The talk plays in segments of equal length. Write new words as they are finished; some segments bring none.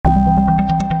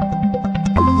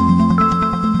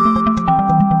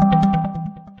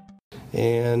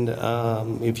And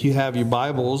if you have your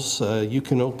Bibles, you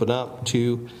can open up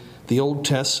to the Old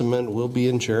Testament. We'll be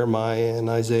in Jeremiah and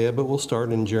Isaiah, but we'll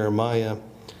start in Jeremiah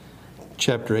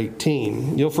chapter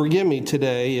 18. You'll forgive me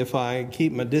today if I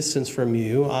keep my distance from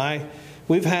you.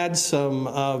 We've had some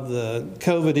of the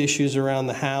COVID issues around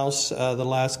the house the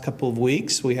last couple of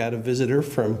weeks. We had a visitor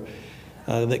from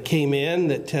that came in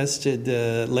that tested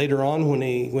later on when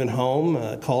he went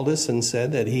home, called us and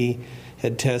said that he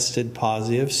had tested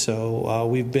positive. So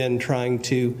we've been trying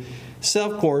to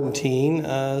self-quarantine.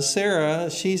 Sarah,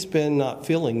 she's been not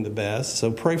feeling the best,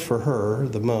 so pray for her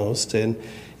the most. And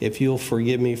if you'll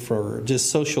forgive me for just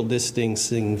social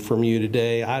distancing from you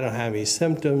today, I don't have any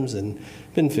symptoms and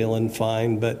been feeling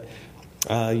fine, but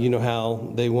you know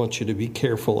how they want you to be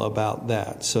careful about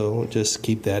that. So just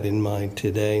keep that in mind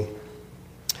today.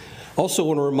 Also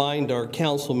want to remind our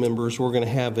council members we're going to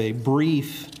have a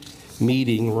brief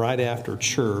meeting right after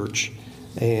church,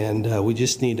 and we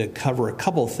just need to cover a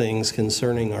couple things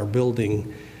concerning our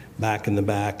building back in the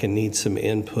back and need some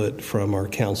input from our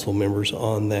council members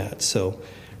on that. So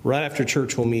right after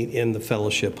church we'll meet in the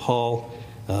fellowship hall,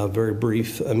 very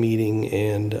brief meeting,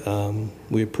 and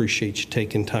we appreciate you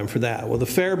taking time for that. Well, the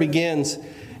fair begins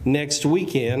next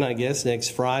weekend, I guess, next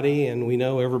Friday, and we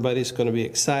know everybody's going to be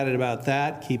excited about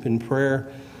that. Keep in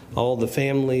prayer all the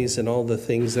families and all the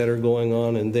things that are going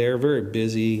on in there. Very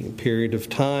busy period of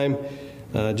time.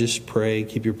 Just pray,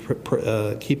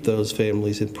 keep those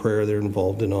families in prayer. They're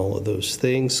involved in all of those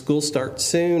things. School starts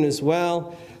soon as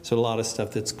well, so a lot of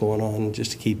stuff that's going on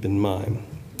just to keep in mind.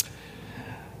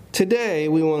 Today,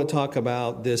 we want to talk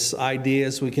about this idea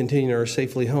as we continue our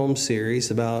Safely Home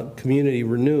series about community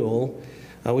renewal.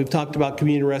 We've talked about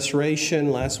community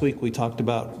restoration. Last week, we talked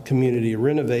about community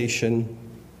renovation.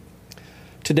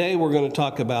 Today, we're going to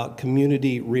talk about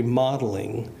community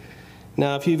remodeling.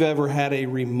 Now, if you've ever had a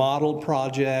remodel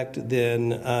project,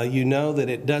 then you know that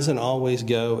it doesn't always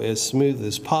go as smooth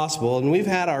as possible. And we've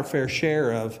had our fair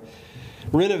share of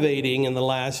renovating in the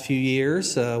last few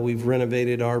years. We've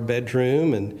renovated our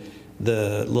bedroom and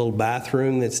the little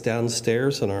bathroom that's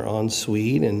downstairs in our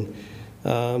ensuite. And,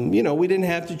 we didn't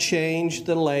have to change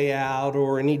the layout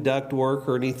or any duct work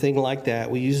or anything like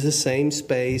that. We used the same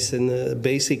space and the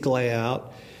basic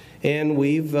layout. And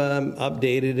we've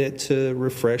updated it to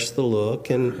refresh the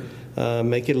look and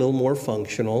make it a little more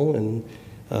functional.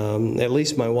 And at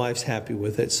least my wife's happy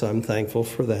with it, so I'm thankful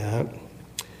for that.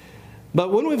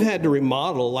 But when we've had to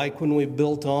remodel, like when we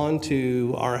built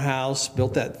onto our house,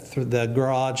 built that through the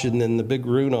garage and then the big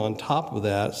room on top of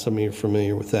that, some of you are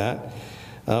familiar with that,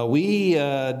 we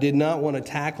did not want to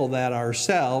tackle that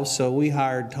ourselves, so we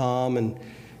hired Tom, and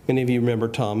many of you remember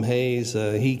Tom Hayes.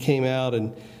 He came out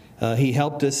and he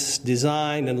helped us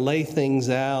design and lay things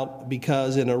out,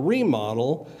 because in a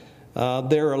remodel,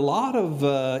 there are a lot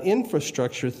of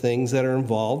infrastructure things that are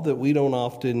involved that we don't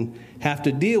often have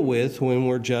to deal with when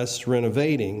we're just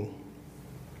renovating.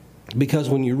 Because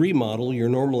when you remodel, you're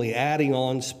normally adding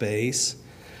on space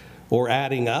or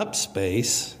adding up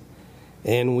space,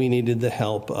 and we needed the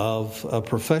help of a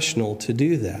professional to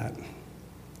do that.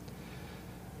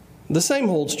 The same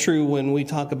holds true when we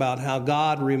talk about how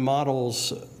God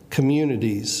remodels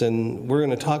communities, and we're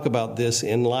going to talk about this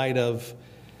in light of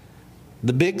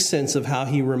the big sense of how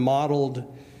he remodeled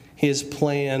his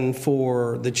plan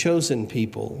for the chosen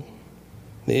people,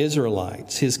 the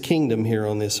Israelites, his kingdom here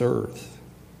on this earth.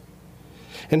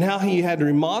 And how he had to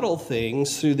remodel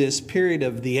things through this period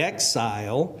of the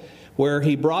exile, where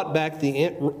he brought back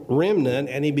the remnant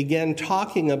and he began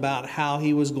talking about how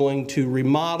he was going to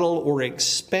remodel or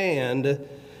expand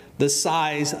the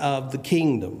size of the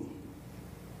kingdom.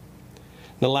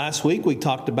 Now, last week we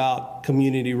talked about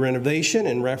community renovation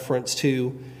in reference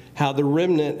to how the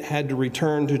remnant had to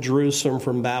return to Jerusalem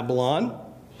from Babylon,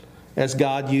 as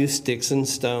God used sticks and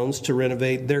stones to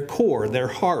renovate their core, their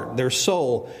heart, their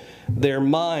soul, their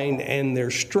mind, and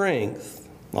their strength.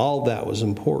 All that was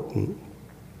important.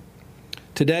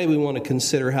 Today we want to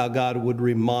consider how God would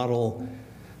remodel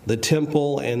the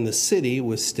temple and the city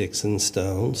with sticks and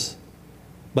stones,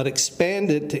 but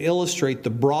expand it to illustrate the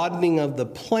broadening of the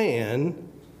plan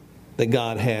that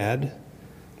God had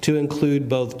to include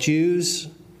both Jews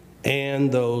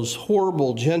and those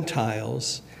horrible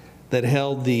Gentiles that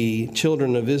held the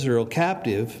children of Israel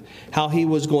captive, how he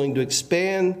was going to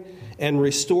expand and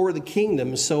restore the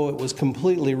kingdom so it was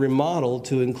completely remodeled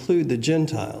to include the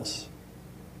Gentiles.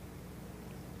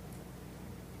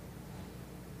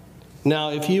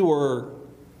 Now, if you were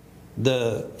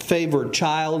the favored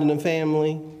child in the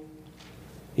family,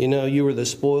 you were the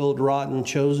spoiled, rotten,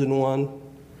 chosen one,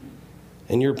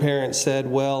 and your parents said,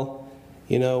 well,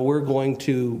 we're going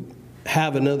to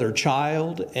have another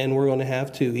child, and we're going to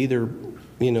have to either,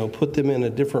 put them in a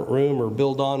different room or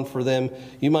build on for them,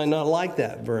 you might not like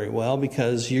that very well,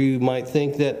 because you might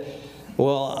think that,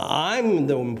 well, I'm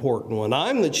the important one.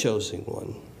 I'm the chosen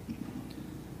one.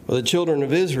 Well, the children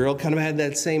of Israel kind of had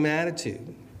that same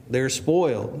attitude. They're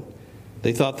spoiled.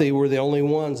 They thought they were the only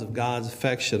ones of God's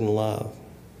affection and love.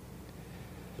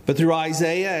 But through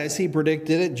Isaiah, as he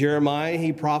predicted it, Jeremiah,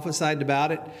 he prophesied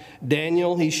about it.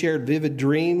 Daniel, he shared vivid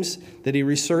dreams that he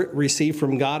received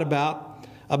from God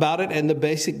about it. And the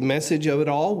basic message of it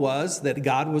all was that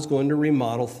God was going to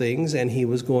remodel things, and he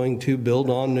was going to build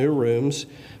on new rooms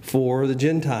for the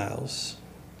Gentiles.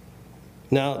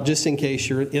 Now, just in case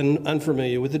you're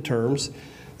unfamiliar with the terms,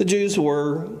 the Jews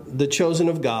were the chosen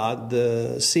of God,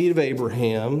 the seed of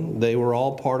Abraham. They were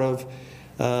all part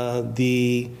of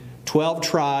the 12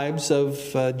 tribes of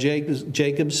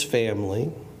Jacob's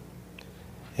family.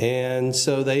 And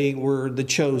so they were the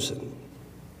chosen.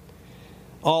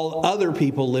 All other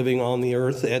people living on the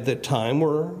earth at that time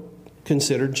were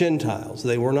considered Gentiles.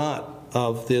 They were not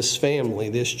of this family,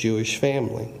 this Jewish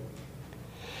family.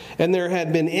 And there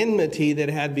had been enmity that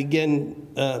had began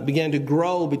to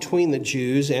grow between the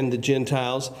Jews and the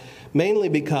Gentiles, mainly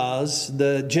because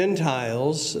the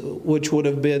Gentiles, which would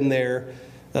have been their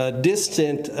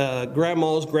distant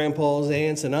grandmas, grandpas,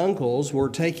 aunts, and uncles, were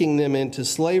taking them into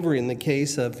slavery in the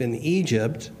case of in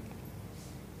Egypt.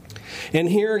 And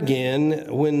here again,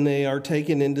 when they are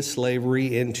taken into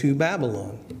slavery into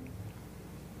Babylon.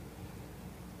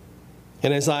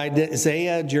 And as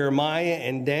Isaiah, Jeremiah,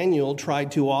 and Daniel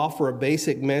tried to offer a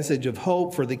basic message of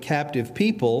hope for the captive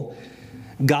people,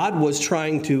 God was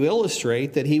trying to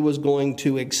illustrate that he was going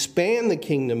to expand the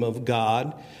kingdom of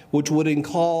God, which would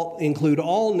include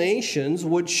all nations,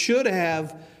 which should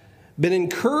have been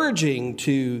encouraging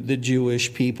to the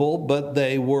Jewish people, but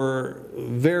they were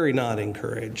very not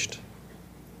encouraged.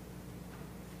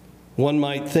 One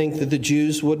might think that the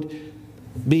Jews would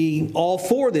be all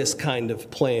for this kind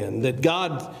of plan, that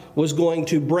God was going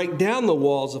to break down the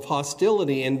walls of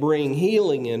hostility and bring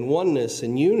healing and oneness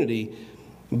and unity.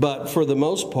 But for the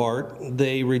most part,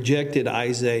 they rejected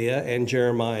Isaiah and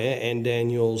Jeremiah and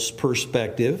Daniel's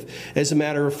perspective. As a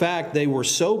matter of fact, they were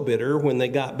so bitter when they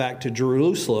got back to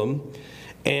Jerusalem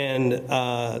and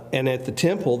at the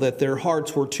temple that their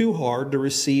hearts were too hard to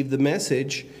receive the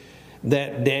message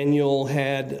that Daniel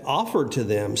had offered to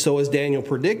them. So as Daniel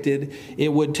predicted, it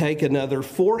would take another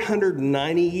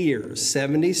 490 years,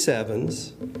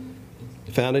 77s,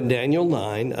 found in Daniel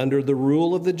 9, under the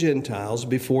rule of the Gentiles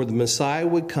before the Messiah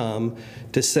would come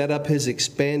to set up his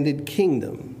expanded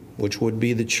kingdom, which would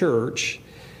be the church,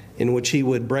 in which he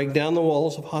would break down the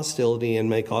walls of hostility and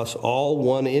make us all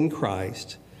one in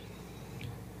Christ.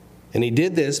 And he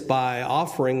did this by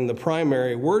offering the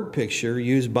primary word picture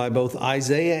used by both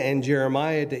Isaiah and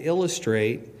Jeremiah to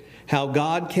illustrate how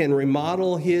God can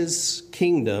remodel his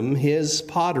kingdom, his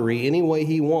pottery, any way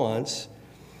he wants,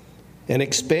 and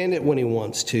expand it when he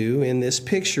wants to, in this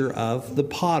picture of the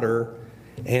potter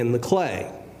and the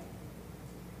clay.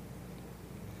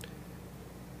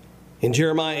 In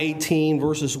Jeremiah 18,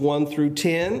 verses 1 through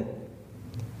 10,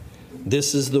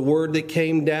 this is the word that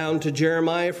came down to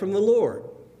Jeremiah from the Lord.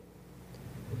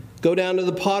 Go down to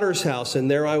the potter's house,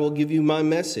 and there I will give you my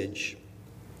message.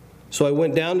 So I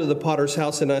went down to the potter's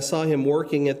house, and I saw him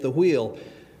working at the wheel.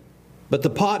 But the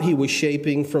pot he was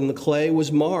shaping from the clay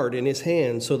was marred in his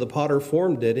hand, so the potter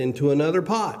formed it into another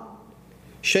pot,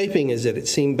 shaping as it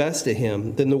seemed best to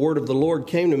him. Then the word of the Lord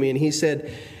came to me, and he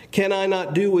said, Can I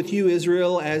not do with you,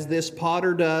 Israel, as this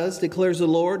potter does, declares the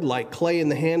Lord? Like clay in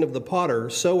the hand of the potter,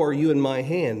 so are you in my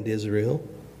hand, Israel.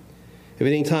 If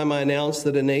any time I announce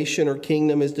that a nation or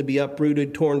kingdom is to be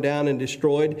uprooted, torn down, and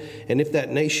destroyed, and if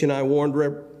that nation I warned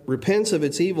repents of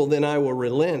its evil, then I will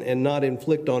relent and not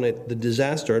inflict on it the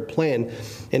disaster I planned.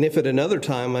 And if at another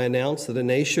time I announce that a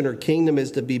nation or kingdom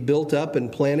is to be built up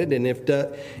and planted, and if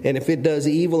it does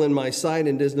evil in my sight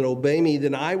and does not obey me,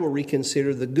 then I will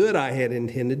reconsider the good I had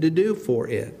intended to do for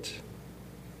it.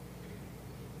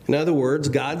 In other words,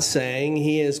 God's saying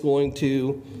he is going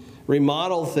to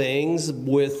remodel things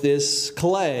with this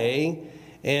clay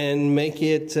and make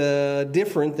it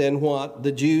different than what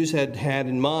the Jews had had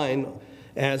in mind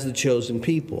as the chosen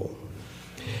people.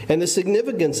 And the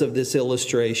significance of this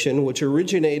illustration, which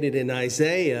originated in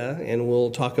Isaiah, and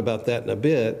we'll talk about that in a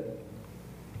bit,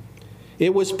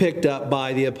 it was picked up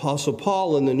by the Apostle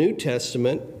Paul in the New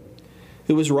Testament,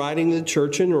 who was writing to the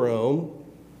church in Rome.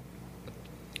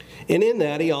 And in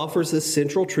that, he offers this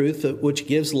central truth which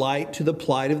gives light to the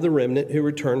plight of the remnant who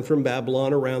returned from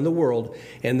Babylon around the world,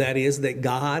 and that is that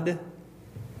God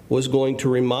was going to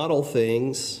remodel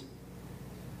things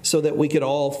so that we could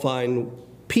all find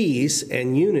peace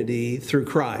and unity through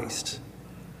Christ.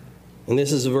 And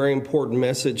this is a very important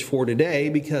message for today,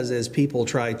 because as people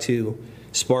try to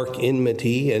spark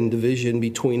enmity and division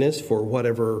between us for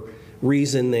whatever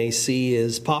reason they see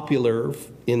is popular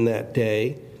in that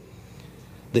day,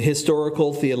 the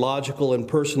historical, theological, and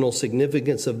personal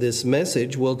significance of this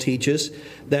message will teach us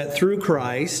that through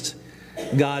Christ,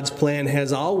 God's plan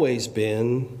has always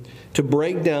been to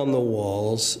break down the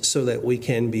walls so that we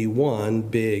can be one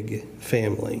big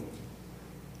family.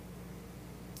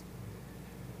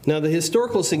 Now, the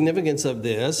historical significance of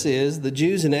this is the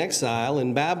Jews in exile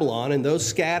in Babylon and those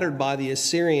scattered by the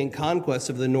Assyrian conquest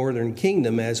of the northern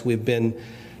kingdom, as we've been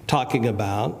talking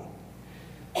about.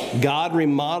 God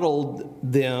remodeled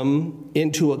them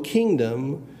into a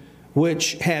kingdom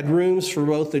which had rooms for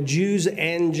both the Jews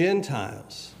and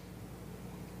Gentiles.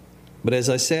 But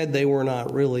as I said, they were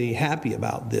not really happy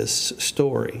about this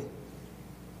story.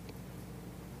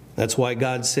 That's why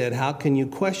God said, "How can you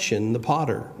question the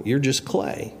potter? You're just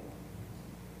clay."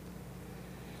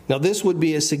 Now, this would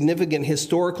be a significant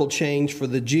historical change for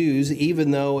the Jews, even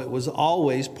though it was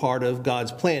always part of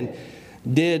God's plan.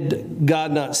 Did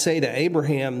God not say to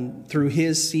Abraham, through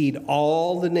his seed,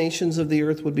 all the nations of the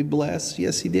earth would be blessed?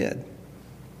 Yes, he did.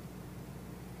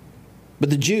 But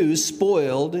the Jews,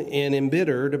 spoiled and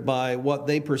embittered by what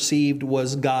they perceived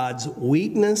was God's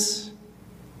weakness,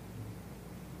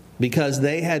 because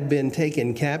they had been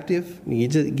taken captive. You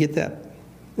get that?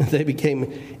 They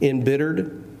became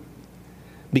embittered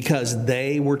because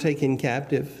they were taken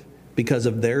captive because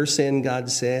of their sin, God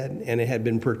said, and it had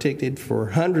been predicted for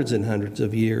hundreds and hundreds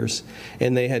of years,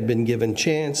 and they had been given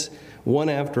chance one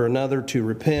after another to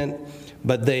repent,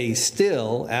 but they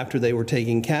still, after they were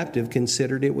taken captive,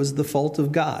 considered it was the fault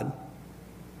of God.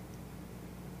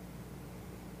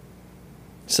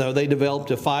 So they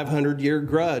developed a 500-year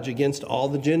grudge against all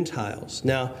the Gentiles.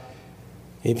 Now,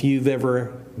 if you've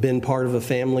ever been part of a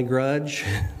family grudge,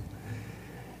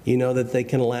 you know that they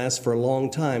can last for a long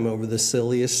time over the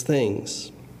silliest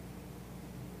things.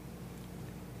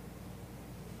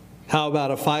 How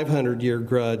about a 500-year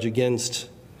grudge against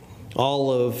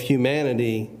all of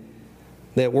humanity,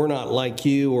 that we're not like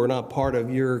you or not part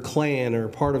of your clan or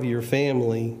part of your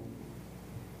family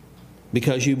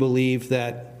because you believe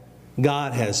that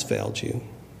God has failed you?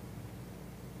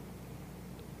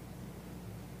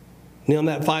 Now, in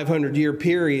that 500-year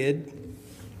period,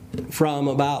 from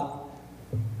about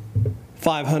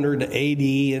 500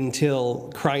 AD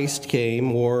until Christ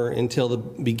came, or until the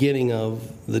beginning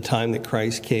of the time that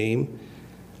Christ came,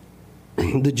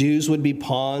 the Jews would be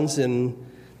pawns in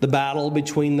the battle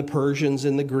between the Persians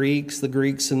and the Greeks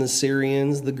and the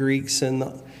Syrians, the Greeks and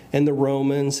the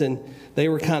Romans, and they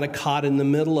were kind of caught in the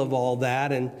middle of all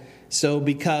that. And so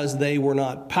because they were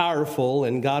not powerful,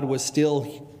 and God was still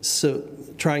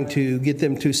trying to get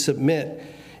them to submit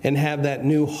and have that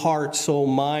new heart, soul,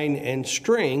 mind, and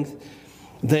strength,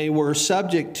 they were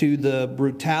subject to the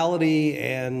brutality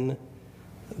and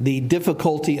the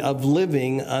difficulty of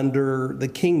living under the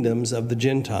kingdoms of the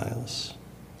Gentiles.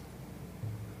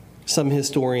 Some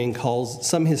historians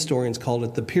called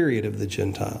it the period of the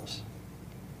Gentiles.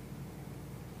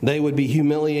 They would be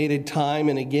humiliated time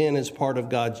and again as part of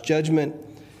God's judgment,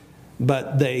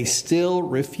 but they still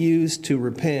refused to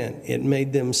repent. It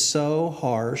made them so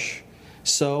harsh,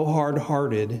 so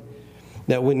hard-hearted,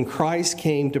 that when Christ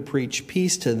came to preach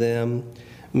peace to them,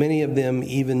 many of them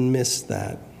even missed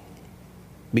that,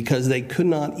 because they could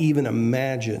not even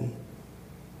imagine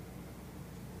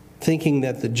thinking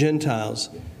that the Gentiles,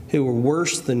 who were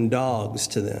worse than dogs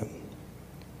to them,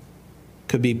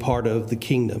 could be part of the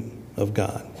kingdom of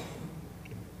God.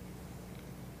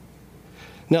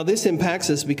 Now, this impacts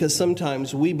us because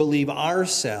sometimes we believe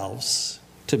ourselves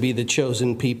to be the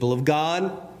chosen people of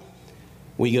God.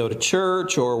 We go to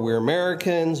church, or we're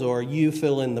Americans, or you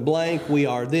fill in the blank. We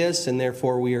are this, and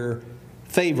therefore we are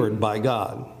favored by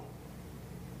God.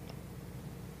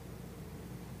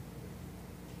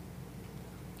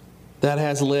 That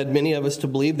has led many of us to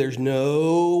believe there's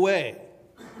no way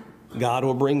God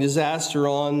will bring disaster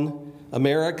on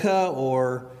America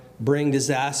or bring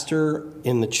disaster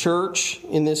in the church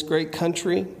in this great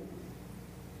country.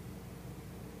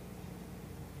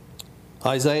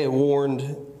 Isaiah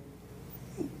warned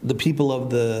the people of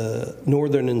the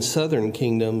northern and southern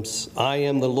kingdoms, "I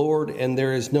am the Lord, and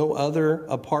there is no other.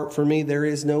 Apart from me, there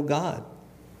is no God."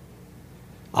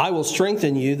 I will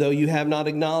strengthen you, though you have not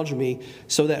acknowledged me,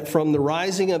 so that from the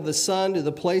rising of the sun to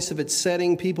the place of its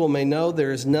setting, people may know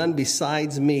there is none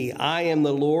besides me. I am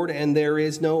the Lord, and there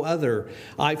is no other.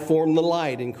 I form the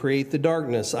light and create the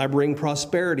darkness. I bring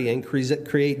prosperity and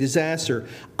create disaster.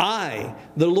 I,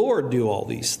 the Lord, do all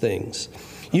these things.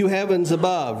 You heavens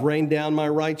above, rain down my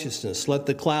righteousness. Let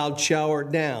the clouds shower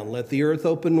it down. Let the earth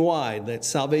open wide. Let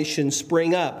salvation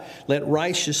spring up. Let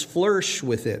righteousness flourish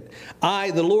with it.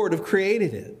 I, the Lord, have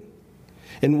created it.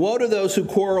 And woe to those who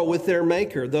quarrel with their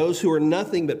maker, those who are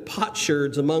nothing but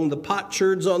potsherds among the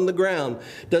potsherds on the ground.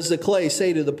 Does the clay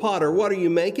say to the potter, what are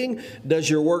you making? Does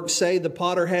your work say the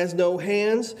potter has no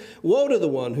hands? Woe to the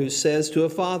one who says to a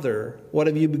father, what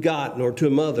have you begotten? Or to a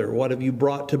mother, what have you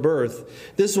brought to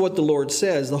birth? This is what the Lord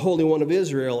says, the Holy One of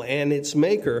Israel and its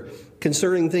maker,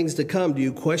 concerning things to come. Do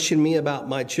you question me about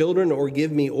my children, or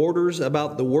give me orders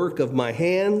about the work of my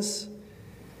hands?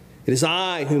 It is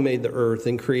I who made the earth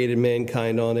and created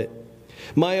mankind on it.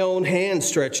 My own hand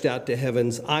stretched out to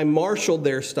heavens. I marshaled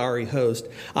their starry host.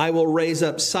 I will raise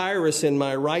up Cyrus in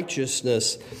my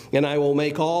righteousness, and I will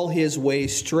make all his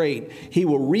ways straight. He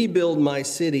will rebuild my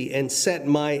city and set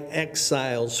my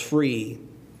exiles free,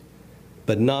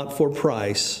 but not for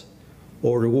price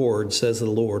or reward, says the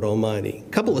Lord Almighty. A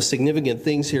couple of significant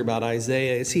things here about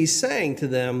Isaiah is he's saying to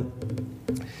them,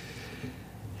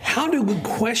 how do we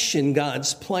question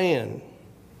God's plan?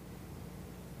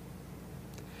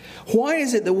 Why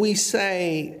is it that we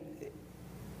say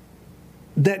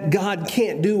that God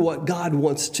can't do what God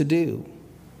wants to do?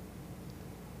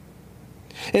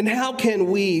 And how can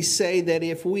we say that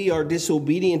if we are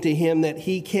disobedient to Him, that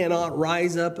He cannot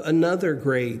rise up another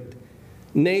great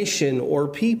nation or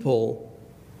people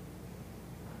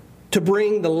to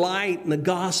bring the light and the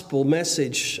gospel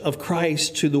message of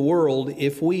Christ to the world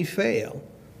if we fail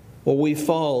or we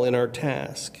fall in our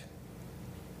task?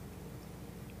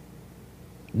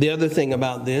 The other thing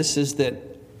about this is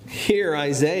that here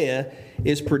Isaiah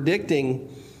is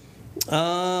predicting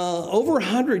over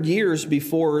 100 years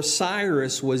before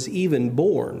Cyrus was even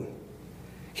born.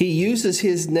 He uses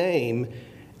his name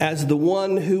as the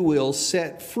one who will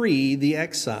set free the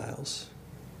exiles.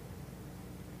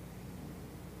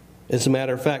 As a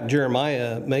matter of fact,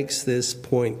 Jeremiah makes this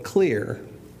point clear.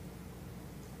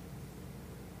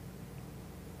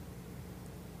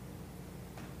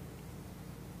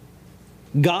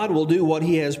 God will do what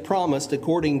He has promised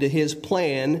according to His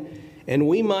plan, and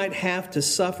we might have to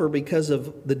suffer because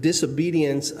of the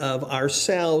disobedience of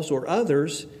ourselves or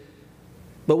others,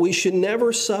 but we should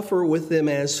never suffer with them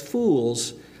as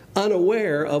fools,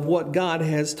 unaware of what God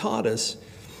has taught us.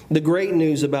 The great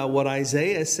news about what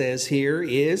Isaiah says here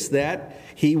is that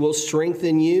He will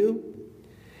strengthen you,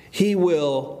 He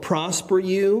will prosper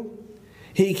you,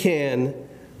 He can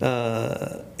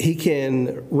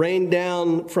rain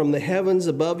down from the heavens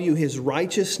above you His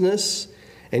righteousness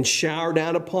and shower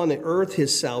down upon the earth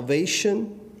His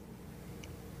salvation.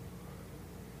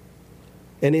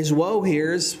 And His woe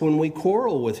here is when we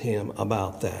quarrel with Him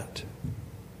about that.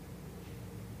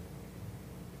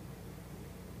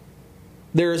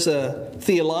 There's a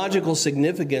theological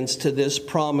significance to this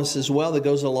promise as well that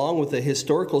goes along with the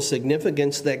historical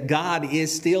significance that God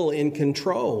is still in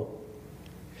control.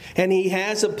 And He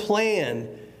has a plan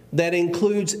that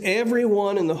includes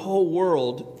everyone in the whole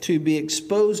world to be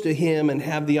exposed to Him and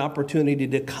have the opportunity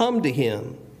to come to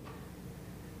Him.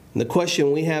 And the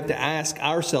question we have to ask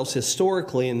ourselves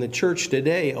historically in the church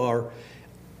today are,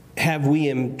 have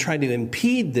we tried to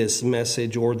impede this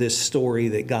message or this story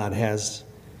that God has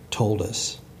told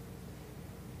us?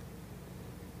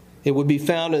 It would be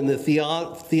found in the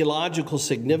theological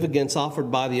significance offered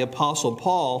by the Apostle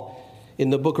Paul in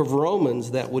the book of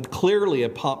Romans that would clearly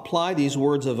apply these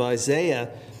words of Isaiah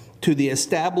to the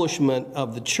establishment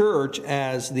of the church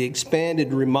as the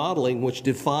expanded remodeling which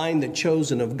defined the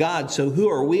chosen of God. So who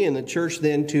are we in the church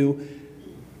then to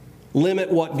limit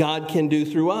what God can do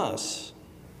through us?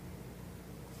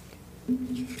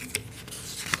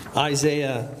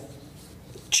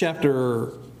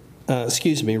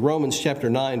 Romans chapter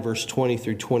 9, verse 20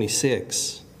 through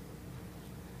 26.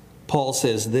 Paul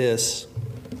says this,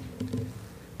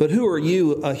 "But who are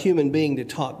you, a human being, to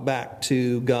talk back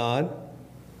to God?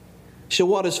 Shall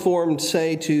what is formed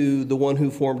say to the one who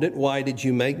formed it, 'Why did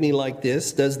you make me like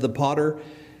this?' Does the potter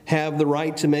have the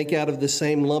right to make out of the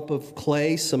same lump of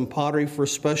clay some pottery for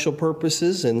special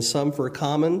purposes and some for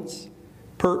common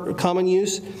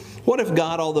use? What if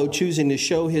God, although choosing to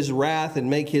show His wrath and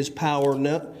make His power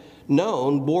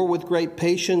known, bore with great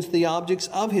patience the objects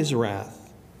of His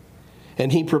wrath?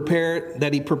 and he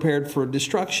prepared for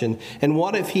destruction. And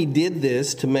what if he did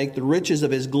this to make the riches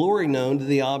of his glory known to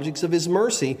the objects of his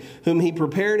mercy, whom he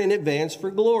prepared in advance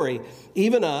for glory,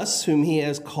 even us, whom he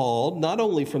has called, not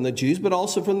only from the Jews, but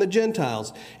also from the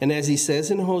Gentiles? And as he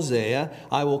says in Hosea,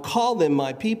 I will call them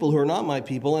my people who are not my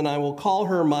people, and I will call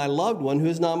her my loved one who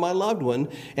is not my loved one.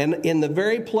 And in the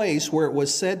very place where it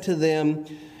was said to them,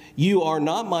 you are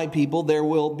not my people, there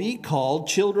will be called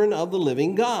children of the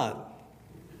living God.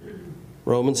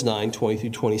 Romans 9, 20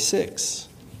 through 26.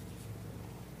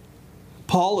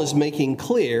 Paul is making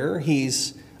clear,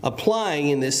 he's applying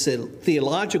in this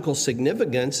theological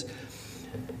significance,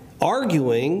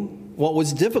 arguing what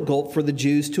was difficult for the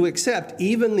Jews to accept.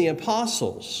 Even the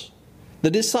apostles,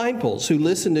 the disciples who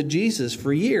listened to Jesus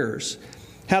for years,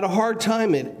 had a hard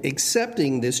time at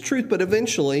accepting this truth, but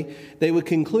eventually they would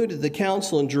conclude at the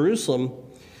council in Jerusalem,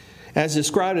 as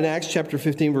described in Acts chapter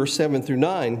 15, verse 7 through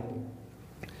 9.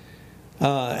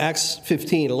 Acts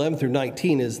 15, 11 through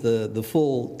 19 is the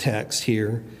full text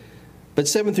here. But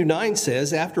 7 through 9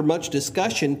 says, after much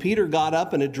discussion, Peter got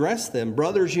up and addressed them.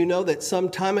 Brothers, you know that some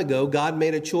time ago God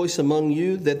made a choice among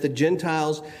you that the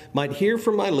Gentiles might hear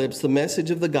from my lips the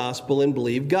message of the gospel and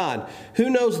believe God.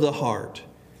 Who knows the heart?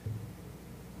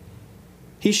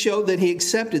 He showed that he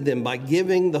accepted them by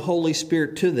giving the Holy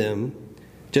Spirit to them,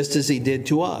 just as he did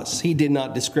to us. He did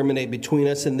not discriminate between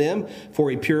us and them, for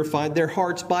he purified their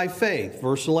hearts by faith.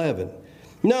 Verse 11.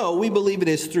 No, we believe it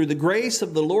is through the grace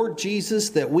of the Lord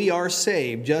Jesus that we are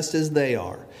saved, just as they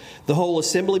are. The whole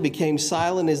assembly became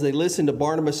silent as they listened to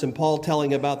Barnabas and Paul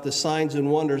telling about the signs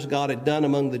and wonders God had done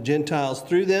among the Gentiles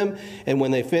through them. And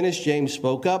when they finished, James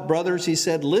spoke up. Brothers, he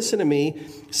said, listen to me.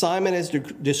 Simon has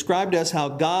described us how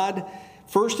God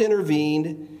first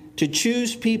intervened to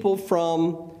choose people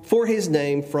for his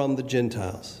name from the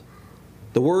Gentiles.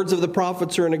 The words of the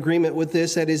prophets are in agreement with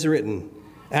this that is written.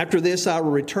 After this I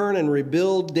will return and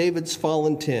rebuild David's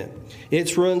fallen tent.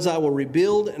 Its ruins I will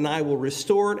rebuild and I will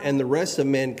restore it, and the rest of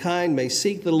mankind may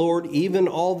seek the Lord, even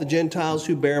all the Gentiles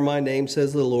who bear my name,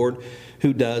 says the Lord,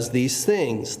 who does these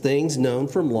things, things known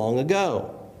from long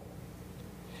ago.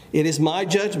 It is my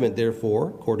judgment, therefore,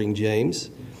 according to James,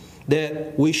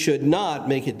 that we should not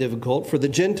make it difficult for the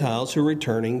Gentiles who are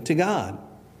returning to God.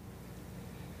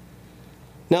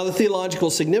 Now, the theological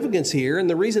significance here, and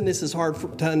the reason this is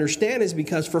hard to understand, is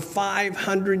because for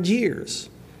 500 years,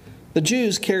 the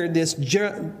Jews carried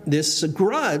this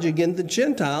grudge against the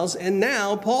Gentiles, and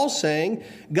now Paul's saying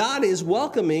God is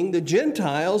welcoming the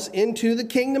Gentiles into the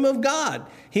kingdom of God.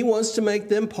 He wants to make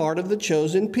them part of the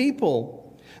chosen people.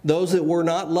 Those that were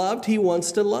not loved, he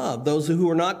wants to love. Those who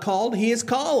are not called, he is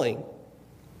calling.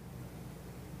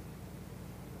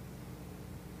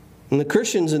 And the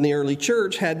Christians in the early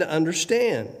church had to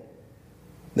understand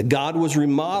that God was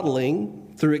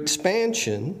remodeling through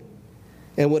expansion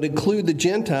and would include the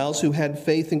Gentiles who had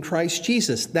faith in Christ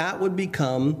Jesus. That would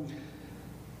become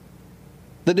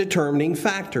the determining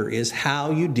factor, is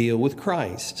how you deal with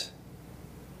Christ.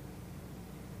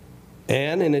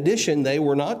 And in addition, they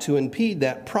were not to impede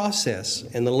that process.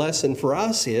 And the lesson for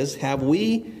us is, have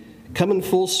we come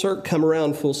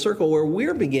around full circle where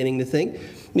we're beginning to think,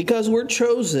 because we're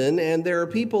chosen and there are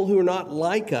people who are not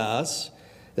like us,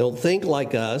 they don't think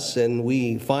like us, and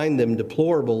we find them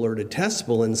deplorable or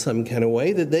detestable in some kind of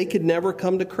way, that they could never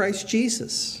come to Christ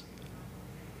Jesus.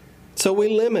 So we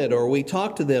limit, or we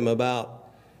talk to them about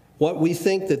what we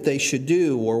think that they should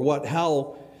do, or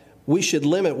how we should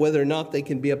limit whether or not they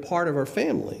can be a part of our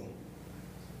family.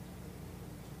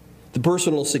 The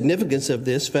personal significance of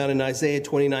this found in Isaiah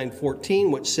 29:14,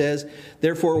 which says,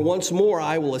 therefore once more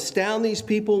I will astound these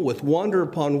people with wonder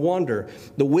upon wonder.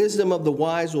 The wisdom of the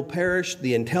wise will perish,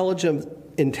 the intelligence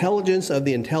of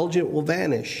the intelligent will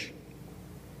vanish.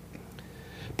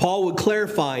 Paul would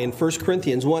clarify in 1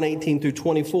 Corinthians 1:18 through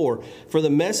 24, for the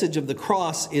message of the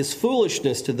cross is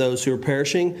foolishness to those who are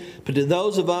perishing, but to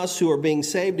those of us who are being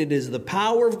saved it is the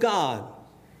power of God.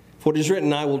 For it is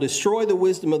written, I will destroy the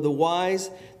wisdom of the wise,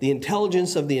 the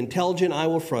intelligence of the intelligent I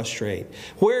will frustrate.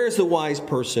 Where is the wise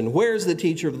person? Where is the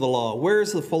teacher of the law? Where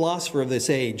is the philosopher of this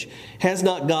age? Has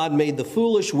not God made the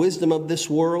foolish wisdom of this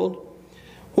world?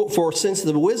 For since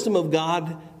the wisdom of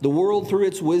God, the world through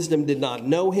its wisdom did not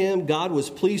know him, God was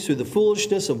pleased through the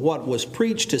foolishness of what was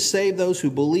preached to save those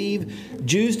who believe.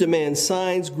 Jews demand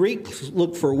signs, Greeks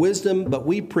look for wisdom, but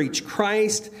we preach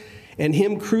Christ and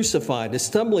him crucified, a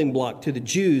stumbling block to the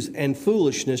Jews and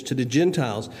foolishness to the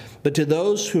Gentiles. But to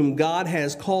those whom God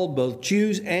has called, both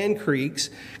Jews and Greeks,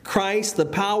 Christ, the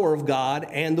power of God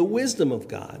and the wisdom of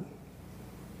God.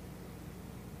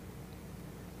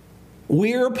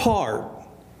 We're a part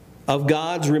of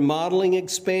God's remodeling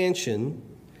expansion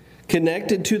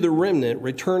connected to the remnant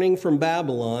returning from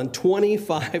Babylon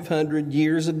 2,500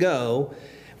 years ago,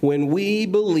 when we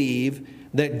believe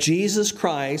that Jesus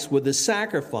Christ, with the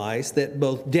sacrifice that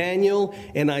both Daniel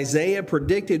and Isaiah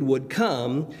predicted would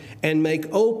come and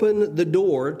make open the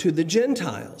door to the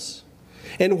Gentiles.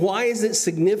 And why is it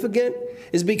significant?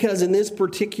 Is because in this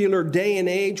particular day and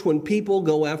age, when people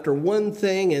go after one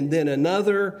thing and then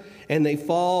another, and they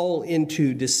fall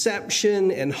into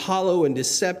deception and hollow and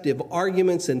deceptive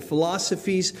arguments and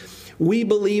philosophies, we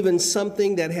believe in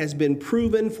something that has been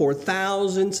proven for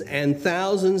thousands and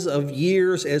thousands of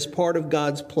years as part of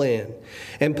God's plan.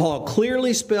 And Paul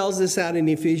clearly spells this out in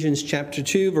Ephesians chapter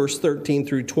 2, verse 13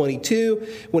 through 22,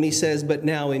 when he says, "But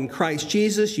now in Christ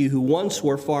Jesus, you who once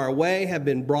were far away have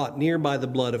been brought near by the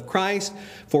blood of Christ,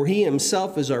 for he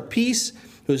himself is our peace,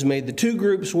 who has made the two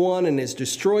groups one and has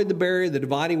destroyed the barrier, the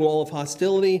dividing wall of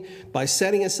hostility, by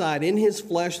setting aside in his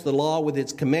flesh the law with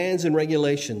its commands and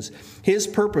regulations. His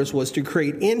purpose was to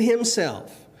create in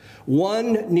himself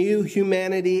one new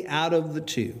humanity out of the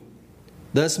two,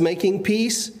 thus making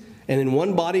peace, and in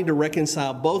one body to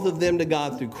reconcile both of them to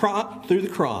God through the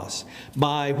cross,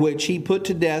 by which he put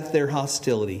to death their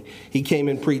hostility. He came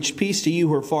and preached peace to you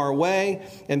who are far away,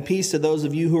 and peace to those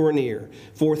of you who are near.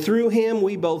 For through him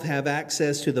we both have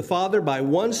access to the Father by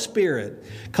one Spirit.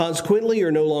 Consequently,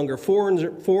 you're no longer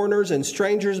foreigners and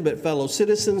strangers, but fellow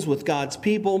citizens with God's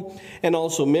people, and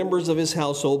also members of his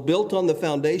household, built on the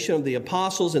foundation of the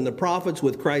apostles and the prophets,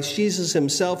 with Christ Jesus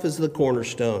himself as the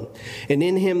cornerstone. And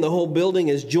in him the whole building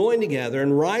is joined together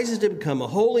and rises to become a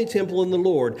holy temple in the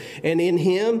Lord. And in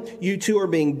him you two are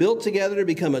being built together to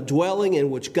become a dwelling in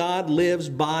which God lives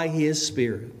by his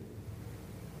Spirit."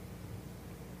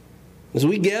 As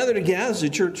we gather together as a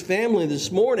church family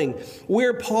this morning,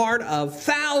 we're part of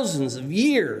thousands of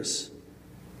years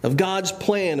of God's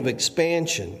plan of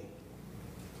expansion.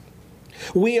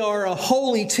 We are a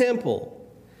holy temple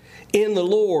in the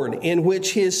Lord in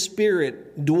which his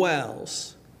Spirit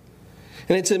dwells.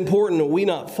 And it's important that we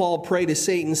not fall prey to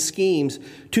Satan's schemes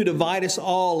to divide us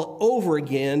all over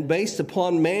again based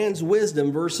upon man's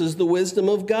wisdom versus the wisdom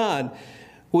of God,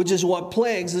 which is what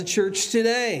plagues the church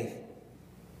today.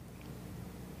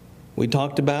 We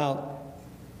talked about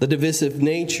the divisive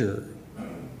nature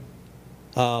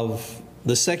of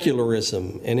the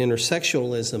secularism and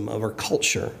intersectionalism of our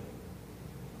culture,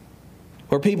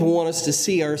 where people want us to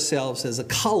see ourselves as a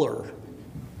color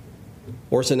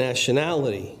or as a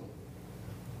nationality,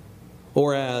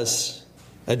 or as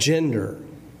a gender.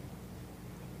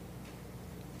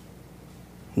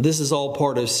 This is all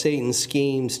part of Satan's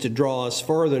schemes to draw us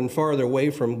farther and farther away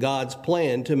from God's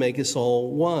plan to make us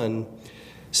all one.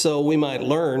 So we might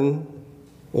want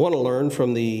to learn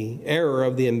from the error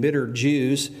of the embittered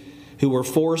Jews who were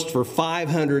forced for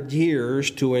 500 years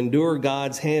to endure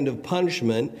God's hand of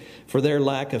punishment for their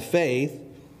lack of faith,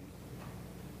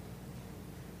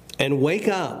 and wake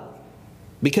up.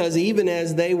 Because even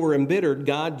as they were embittered,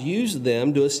 God used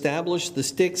them to establish the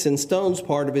sticks and stones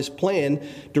part of his plan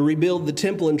to rebuild the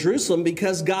temple in Jerusalem,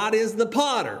 because God is the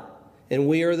potter and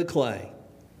we are the clay.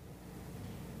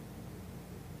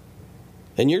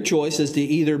 And your choice is to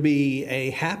either be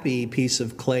a happy piece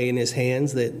of clay in his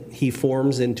hands that he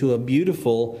forms into a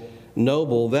beautiful,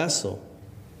 noble vessel,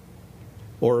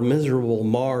 or a miserable,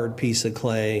 marred piece of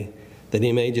clay that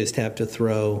he may just have to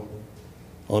throw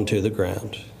onto the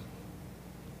ground.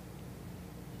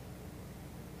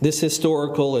 This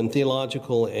historical and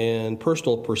theological and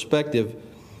personal perspective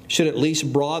should at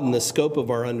least broaden the scope of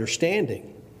our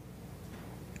understanding.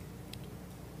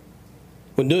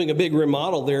 When doing a big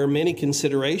remodel, there are many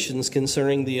considerations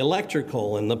concerning the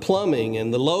electrical and the plumbing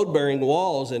and the load-bearing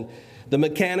walls and the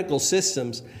mechanical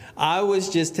systems. I always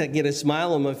just get a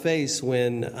smile on my face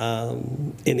when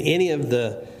in any of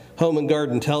the home and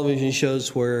garden television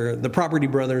shows where the Property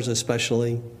Brothers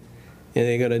especially, and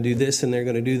they're going to do this and they're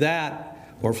going to do that,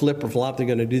 or flip or flop, they're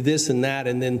going to do this and that.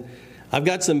 And then I've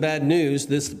got some bad news.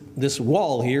 This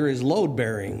wall here is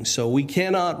load-bearing, so we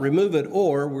cannot remove it,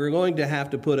 or we're going to have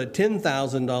to put a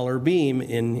 $10,000 beam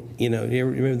in. You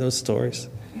remember those stories?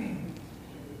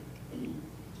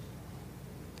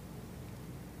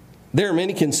 There are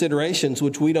many considerations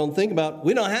which we don't think about.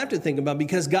 We don't have to think about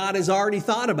because God has already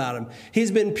thought about them. He's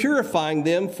been purifying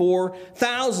them for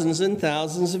thousands and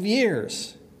thousands of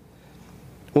years.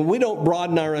 When we don't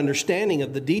broaden our understanding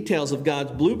of the details of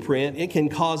God's blueprint, it can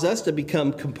cause us to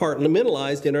become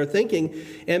compartmentalized in our thinking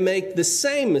and make the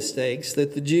same mistakes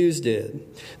that the Jews did.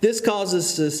 This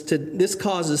causes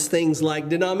things like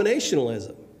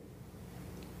denominationalism,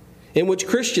 in which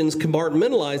Christians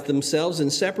compartmentalize themselves in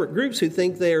separate groups who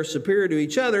think they are superior to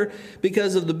each other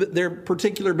because of their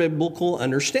particular biblical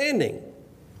understanding.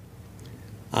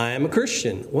 I am a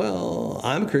Christian. Well,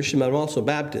 I'm a Christian, but I'm also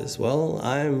Baptist. Well,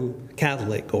 I'm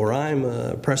Catholic, or I'm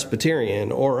a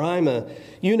Presbyterian, or I'm a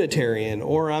Unitarian,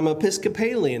 or I'm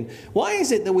Episcopalian. Why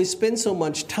is it that we spend so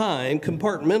much time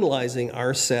compartmentalizing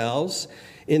ourselves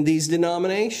in these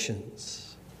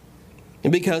denominations?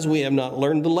 And because we have not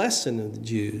learned the lesson of the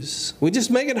Jews. We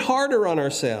just make it harder on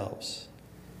ourselves.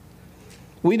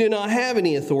 We do not have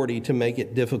any authority to make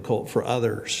it difficult for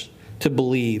others to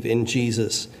believe in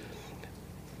Jesus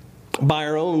by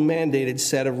our own mandated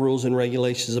set of rules and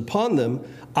regulations upon them.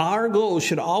 Our goal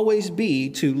should always be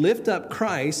to lift up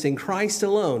Christ and Christ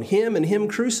alone, Him and Him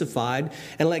crucified,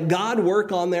 and let God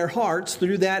work on their hearts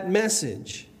through that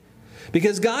message.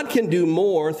 Because God can do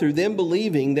more through them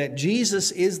believing that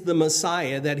Jesus is the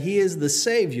Messiah, that He is the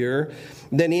Savior,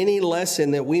 than any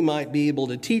lesson that we might be able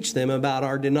to teach them about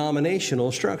our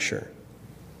denominational structure.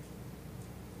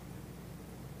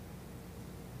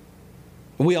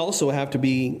 We also have to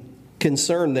be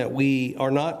concerned that we are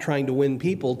not trying to win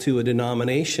people to a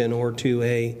denomination or to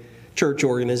a church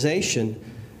organization,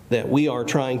 that we are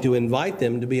trying to invite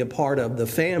them to be a part of the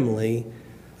family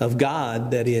of God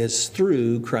that is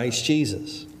through Christ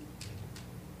Jesus.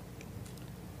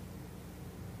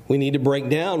 We need to break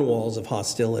down walls of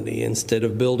hostility instead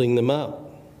of building them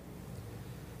up.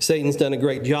 Satan's done a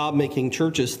great job making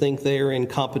churches think they are in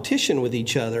competition with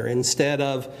each other instead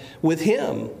of with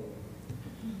Him.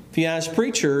 If you ask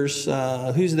preachers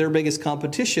who's their biggest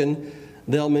competition,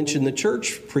 they'll mention the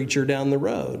church preacher down the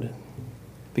road,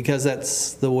 because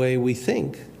that's the way we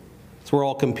think. So we're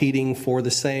all competing for the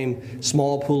same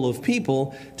small pool of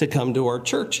people to come to our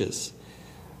churches.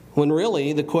 When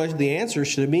really the answer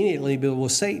should immediately be, well,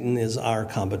 Satan is our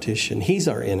competition. He's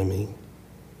our enemy.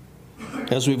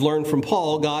 As we've learned from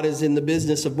Paul, God is in the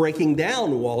business of breaking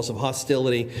down walls of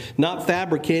hostility, not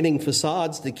fabricating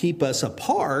facades to keep us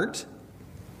apart.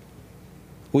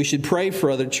 We should pray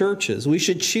for other churches. We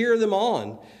should cheer them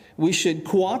on. We should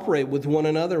cooperate with one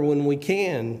another when we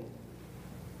can,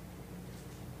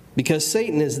 because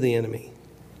Satan is the enemy.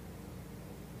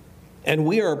 And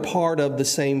we are part of the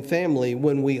same family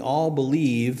when we all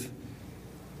believe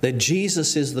that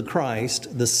Jesus is the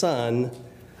Christ, the Son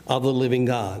of the living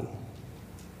God,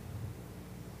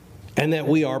 and that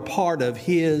we are part of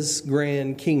His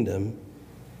grand kingdom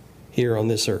here on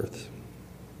this earth.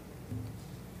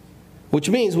 Which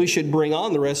means we should bring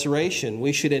on the restoration.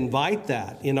 We should invite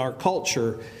that in our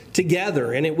culture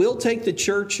together. And it will take the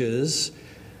churches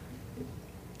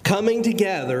coming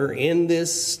together in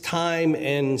this time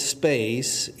and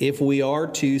space if we are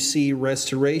to see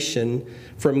restoration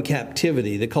from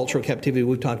captivity, the cultural captivity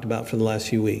we've talked about for the last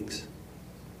few weeks.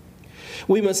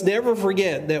 We must never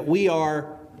forget that we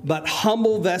are but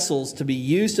humble vessels to be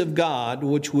used of God,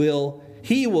 which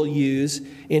He will use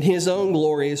in His own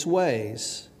glorious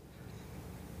ways.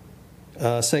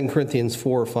 2 Corinthians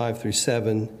 4, 5 through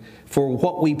 7, for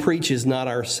what we preach is not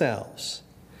ourselves,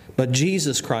 but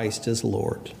Jesus Christ is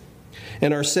Lord,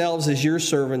 and ourselves as your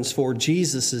servants for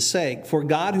Jesus' sake. For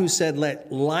God, who said,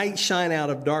 let light shine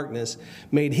out of darkness,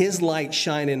 made His light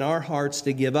shine in our hearts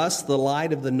to give us the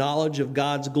light of the knowledge of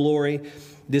God's glory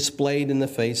displayed in the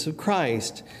face of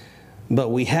Christ. But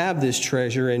we have this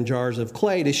treasure in jars of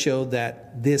clay to show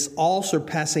that this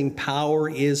all-surpassing power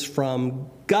is from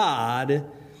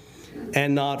God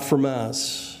and not from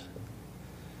us.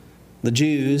 The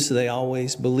Jews, they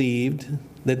always believed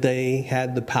that they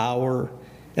had the power,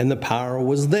 and the power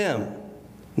was them,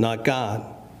 not God.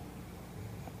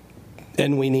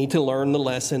 And we need to learn the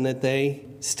lesson that they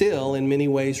still, in many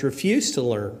ways, refuse to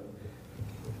learn.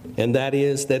 And that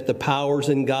is that the power's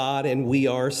in God, and we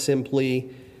are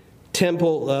simply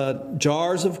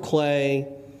jars of clay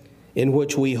in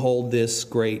which we hold this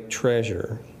great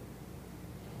treasure.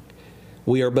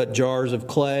 We are but jars of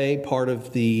clay, part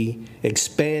of the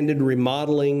expanded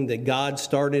remodeling that God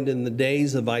started in the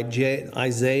days of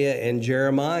Isaiah and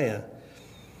Jeremiah.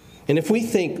 And if we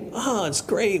think, it's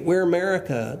great, we're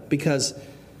America, because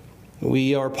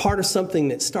we are part of something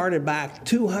that started back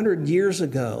 200 years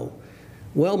ago,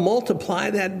 well,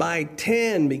 multiply that by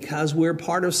 10, because we're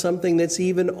part of something that's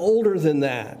even older than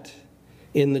that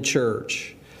in the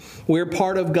church. We're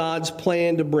part of God's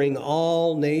plan to bring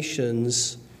all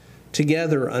nations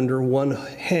together under one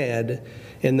head,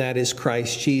 and that is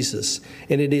Christ Jesus.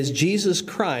 And it is Jesus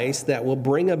Christ that will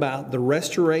bring about the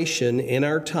restoration in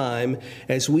our time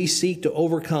as we seek to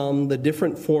overcome the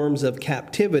different forms of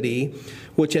captivity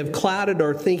which have clouded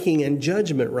our thinking and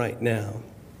judgment right now.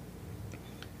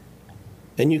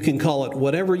 And you can call it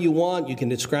whatever you want, you can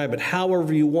describe it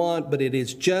however you want, but it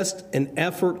is just an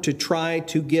effort to try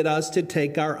to get us to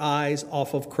take our eyes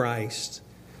off of Christ.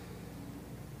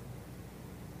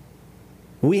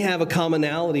 We have a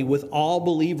commonality with all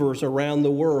believers around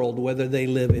the world, whether they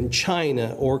live in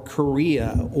China or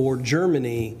Korea or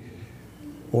Germany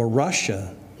or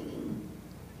Russia.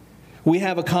 We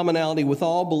have a commonality with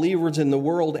all believers in the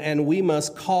world, and we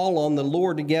must call on the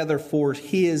Lord together for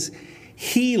His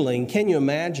healing. Can you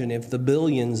imagine if the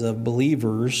billions of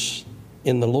believers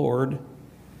in the Lord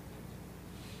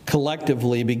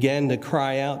collectively began to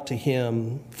cry out to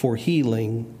Him for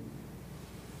healing?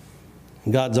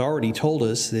 God's already told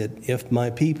us that if my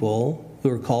people who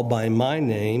are called by my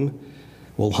name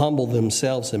will humble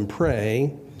themselves and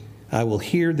pray, I will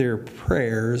hear their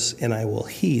prayers and I will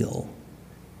heal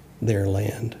their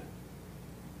land.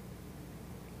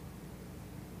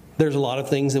 There's a lot of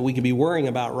things that we could be worrying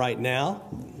about right now.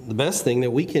 The best thing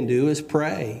that we can do is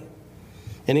pray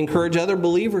and encourage other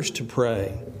believers to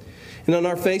pray. And on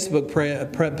our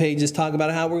Facebook pages, talk about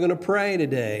how we're going to pray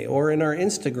today, or in our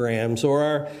Instagrams, or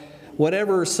our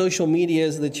whatever social media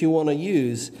is that you want to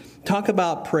use. Talk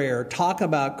about prayer. Talk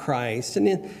about Christ. And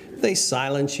if they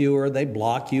silence you or they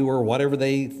block you or whatever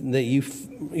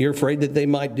you're afraid that they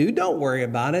might do, don't worry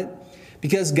about it,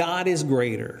 because God is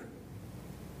greater.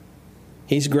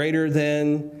 He's greater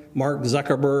than Mark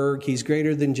Zuckerberg. He's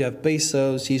greater than Jeff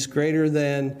Bezos. He's greater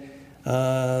than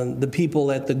the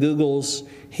people at the Googles.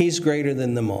 He's greater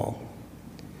than them all.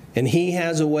 And He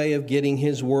has a way of getting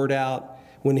His word out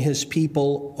when His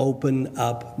people open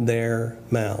up their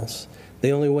mouths.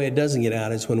 The only way it doesn't get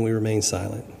out is when we remain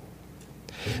silent.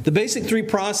 The basic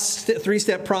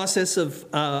three-step process of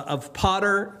a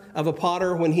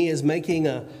potter when he is making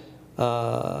a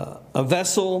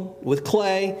vessel with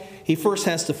clay, he first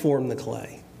has to form the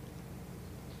clay.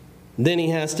 Then he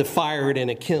has to fire it in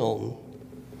a kiln,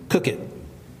 cook it.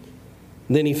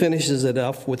 Then he finishes it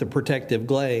up with a protective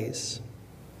glaze.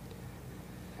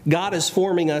 God is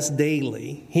forming us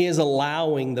daily. He is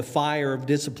allowing the fire of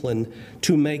discipline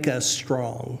to make us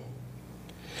strong.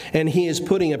 And He is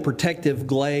putting a protective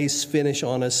glaze finish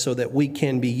on us so that we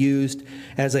can be used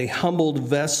as a humbled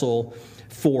vessel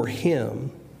for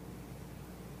Him.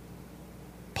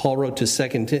 Paul wrote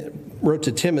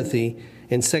to Timothy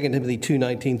in 2 Timothy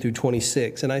 2:19 through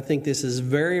 26. And I think this is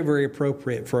very, very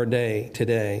appropriate for our day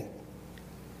today.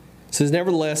 It says,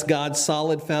 "Nevertheless, God's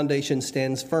solid foundation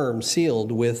stands firm,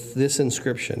 sealed with this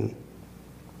inscription: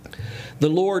 The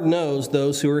Lord knows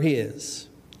those who are His.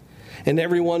 And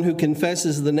everyone who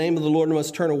confesses the name of the Lord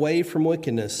must turn away from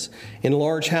wickedness. In a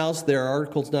large house there are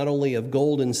articles not only of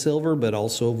gold and silver, but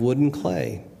also of wood and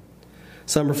clay.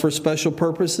 Some are for special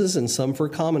purposes and some for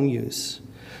common use.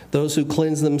 Those who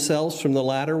cleanse themselves from the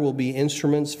latter will be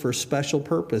instruments for special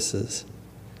purposes,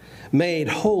 made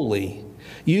holy,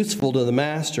 useful to the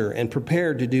master, and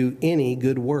prepared to do any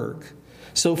good work.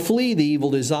 So flee the evil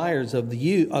desires of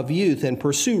youth and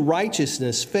pursue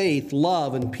righteousness, faith,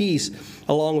 love, and peace,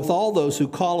 along with all those who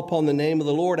call upon the name of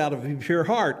the Lord out of a pure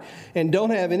heart. And don't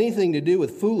have anything to do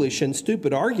with foolish and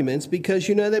stupid arguments, because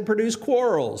you know they produce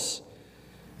quarrels.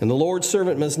 And the Lord's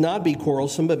servant must not be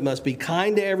quarrelsome, but must be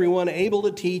kind to everyone, able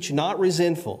to teach, not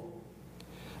resentful.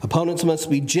 Opponents must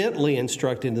be gently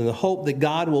instructed in the hope that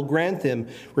God will grant them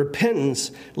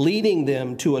repentance, leading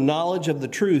them to a knowledge of the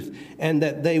truth, and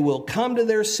that they will come to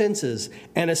their senses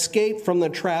and escape from the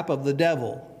trap of the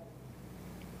devil,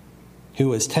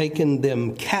 who has taken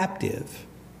them captive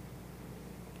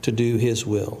to do his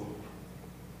will."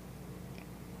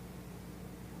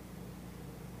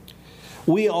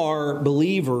 We are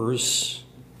believers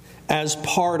as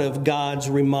part of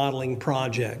God's remodeling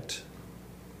project.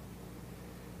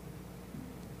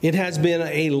 It has been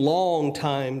a long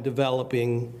time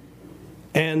developing,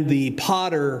 and the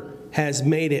potter has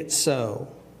made it so.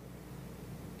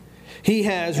 He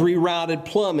has rerouted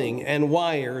plumbing and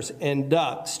wires and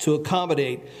ducts to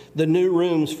accommodate the new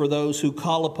rooms for those who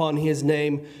call upon His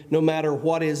name, no matter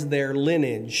what is their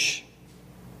lineage.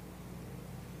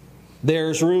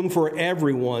 There's room for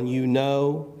everyone, you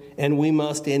know, and we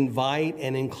must invite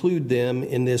and include them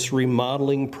in this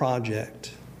remodeling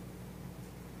project.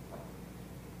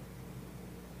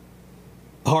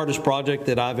 The hardest project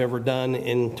that I've ever done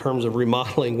in terms of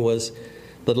remodeling was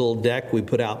the little deck we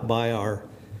put out by our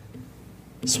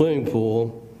swimming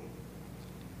pool.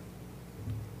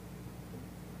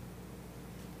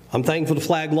 I'm thankful to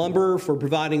Flag Lumber for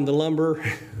providing the lumber.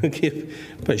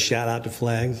 Put a shout out to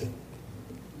Flag.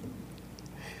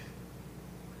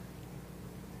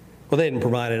 Well, they didn't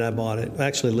provide it, I bought it.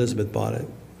 Actually, Elizabeth bought it.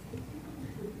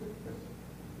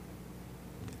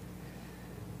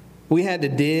 We had to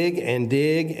dig and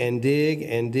dig and dig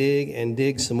and dig and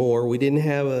dig some more. I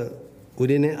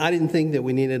didn't think that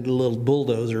we needed a little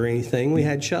bulldozer or anything. We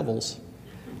had shovels.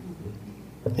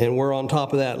 And we're on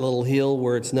top of that little hill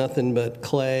where it's nothing but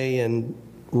clay and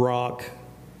rock.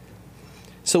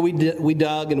 So we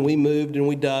dug and we moved and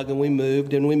we dug and we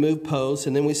moved posts,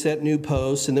 and then we set new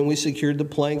posts, and then we secured the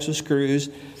planks with screws,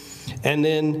 and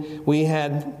then we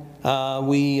had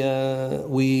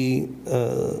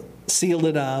sealed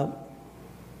it up.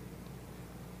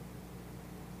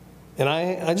 And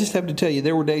I just have to tell you,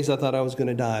 there were days I thought I was going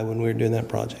to die when we were doing that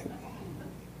project.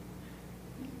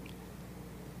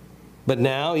 But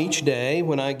now, each day,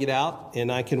 when I get out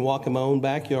and I can walk in my own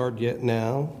backyard yet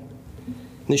now,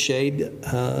 in the shade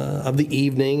of the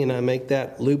evening, and I make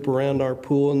that loop around our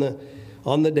pool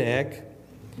on the deck,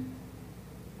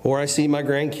 or I see my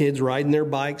grandkids riding their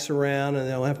bikes around and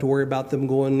I don't have to worry about them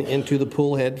going into the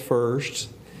pool head first.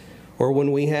 Or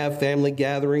when we have family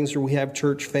gatherings, or we have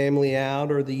church family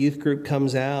out, or the youth group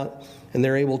comes out and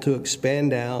they're able to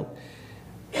expand out,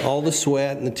 all the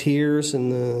sweat and the tears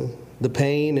and the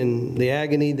pain and the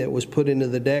agony that was put into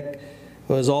the deck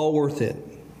was all worth it.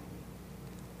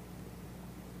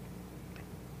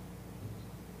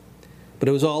 But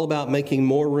it was all about making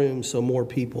more room so more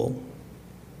people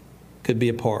could be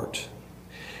a part.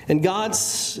 And God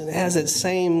has that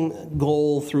same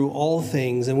goal through all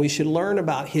things, and we should learn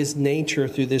about His nature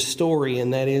through this story,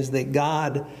 and that is that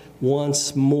God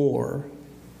wants more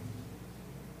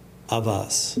of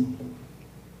us.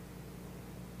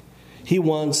 He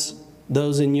wants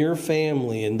those in your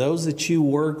family and those that you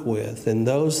work with and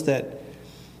those that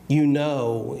you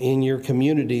know in your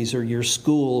communities or your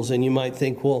schools, and you might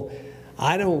think, well,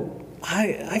 I don't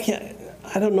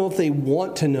know if they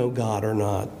want to know God or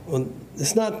not. Well,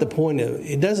 it's not the point of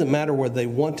it. Doesn't matter whether they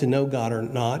want to know God or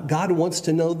not. God wants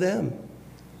to know them.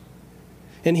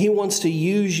 And He wants to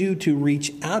use you to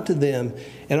reach out to them.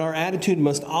 And our attitude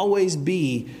must always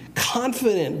be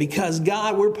confident, because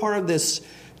God, we're part of this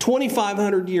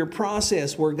 2,500-year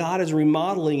process where God is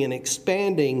remodeling and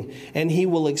expanding, and He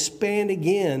will expand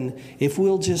again if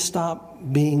we'll just stop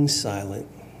being silent.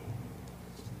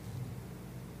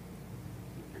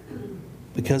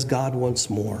 Because God wants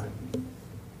more.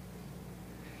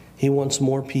 He wants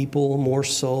more people, more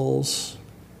souls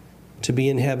to be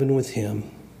in heaven with Him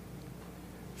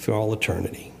for all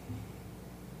eternity.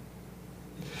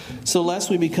 So lest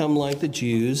we become like the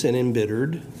Jews and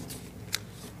embittered,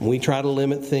 we try to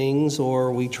limit things,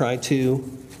 or we try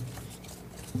to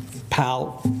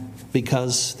pout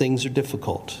because things are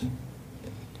difficult.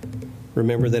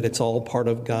 Remember that it's all part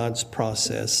of God's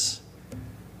process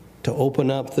to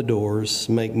open up the doors,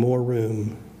 make more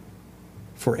room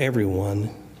for everyone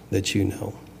that you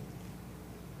know.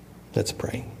 Let's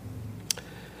pray.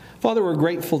 Father, we're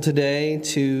grateful today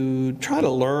to try to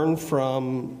learn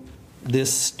from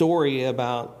this story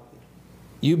about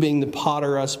You being the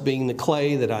potter, us being the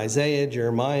clay, that Isaiah,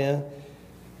 Jeremiah,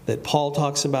 that Paul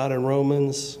talks about in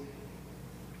Romans.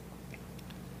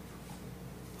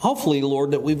 Hopefully,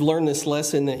 Lord, that we've learned this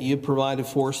lesson that You provided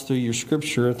for us through Your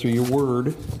Scripture, through Your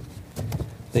Word,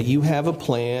 that You have a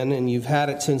plan, and You've had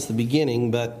it since the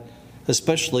beginning, but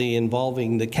especially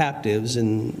involving the captives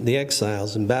and the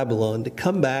exiles in Babylon, to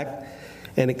come back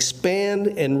and expand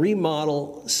and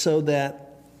remodel so that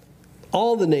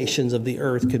all the nations of the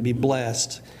earth could be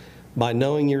blessed by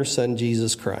knowing Your Son,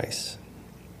 Jesus Christ.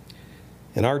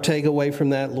 And our takeaway from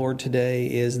that, Lord, today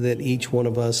is that each one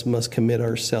of us must commit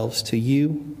ourselves to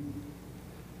You,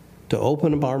 to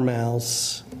open up our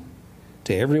mouths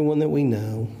to everyone that we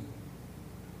know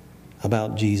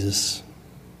about Jesus.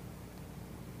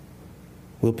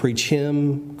 We'll preach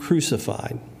Him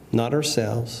crucified, not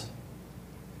ourselves.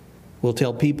 We'll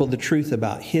tell people the truth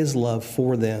about His love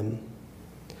for them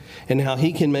and how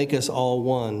He can make us all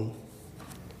one.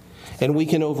 And we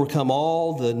can overcome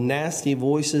all the nasty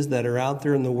voices that are out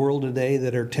there in the world today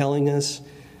that are telling us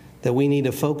that we need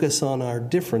to focus on our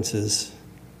differences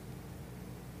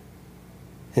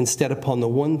instead upon the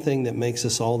one thing that makes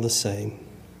us all the same.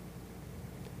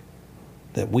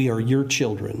 That we are Your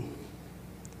children.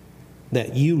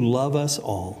 That You love us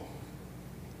all.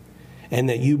 And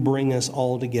that You bring us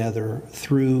all together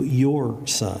through Your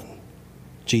Son,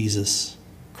 Jesus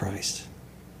Christ.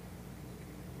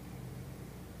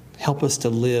 Help us to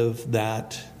live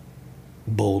that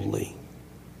boldly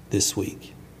this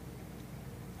week.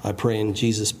 I pray in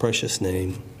Jesus' precious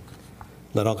name.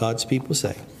 Let all God's people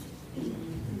say,